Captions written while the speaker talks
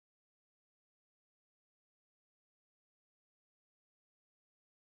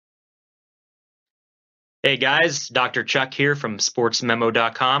Hey guys, Dr. Chuck here from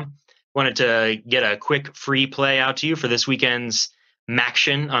Sportsmemo.com. Wanted to get a quick free play out to you for this weekend's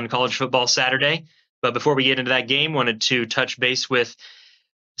MAC-tion on college football Saturday. But before we get into that game, wanted to touch base with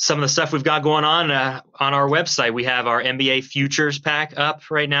some of the stuff we've got going on our website. We have our NBA futures pack up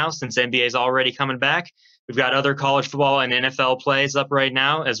right now since NBA is already coming back. We've got other college football and NFL plays up right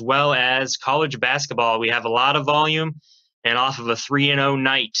now, as well as college basketball. We have a lot of volume and off of a 3-0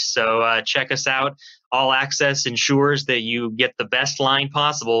 night. So check us out. All Access ensures that you get the best line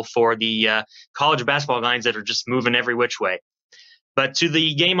possible for the college basketball lines that are just moving every which way. But to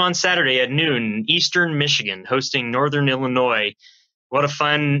the game on Saturday at noon, Eastern Michigan hosting Northern Illinois. What a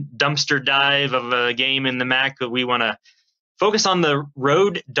fun dumpster dive of a game in the MAC. We want to focus on the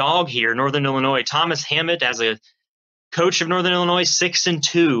road dog here, Northern Illinois. Thomas Hammett, as a coach of Northern Illinois,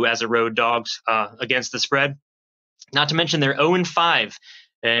 6-2 as a road dog against the spread. Not to mention they're 0-5.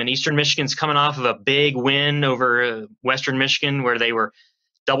 And Eastern Michigan's coming off of a big win over Western Michigan, where they were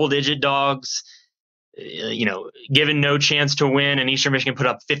double-digit dogs, given no chance to win. And Eastern Michigan put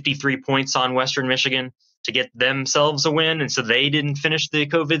up 53 points on Western Michigan to get themselves a win. And so they didn't finish the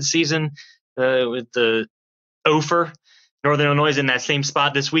COVID season with the offer. Northern Illinois is in that same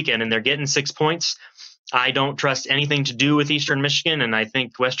spot this weekend, and they're getting 6 points. I don't trust anything to do with Eastern Michigan, and I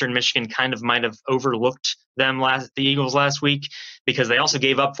think Western Michigan kind of might have overlooked the Eagles last week, because they also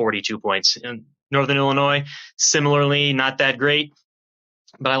gave up 42 points. And Northern Illinois, similarly, not that great.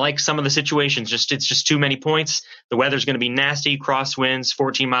 But I like some of the situations. It's just too many points. The weather's going to be nasty, crosswinds,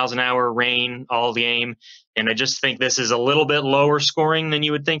 14 miles an hour, rain all game. And I just think this is a little bit lower scoring than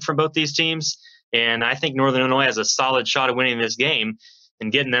you would think from both these teams. And I think Northern Illinois has a solid shot of winning this game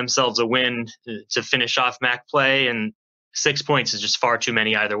and getting themselves a win to finish off MAC play. And 6 points is just far too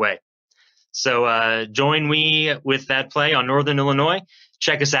many either way. So join me with that play on Northern Illinois.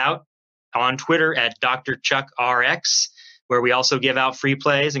 Check us out on Twitter at Dr. Chuck RX, where we also give out free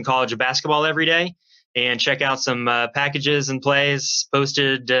plays in college basketball every day. And check out some packages and plays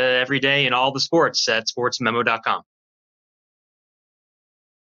posted every day in all the sports at sportsmemo.com.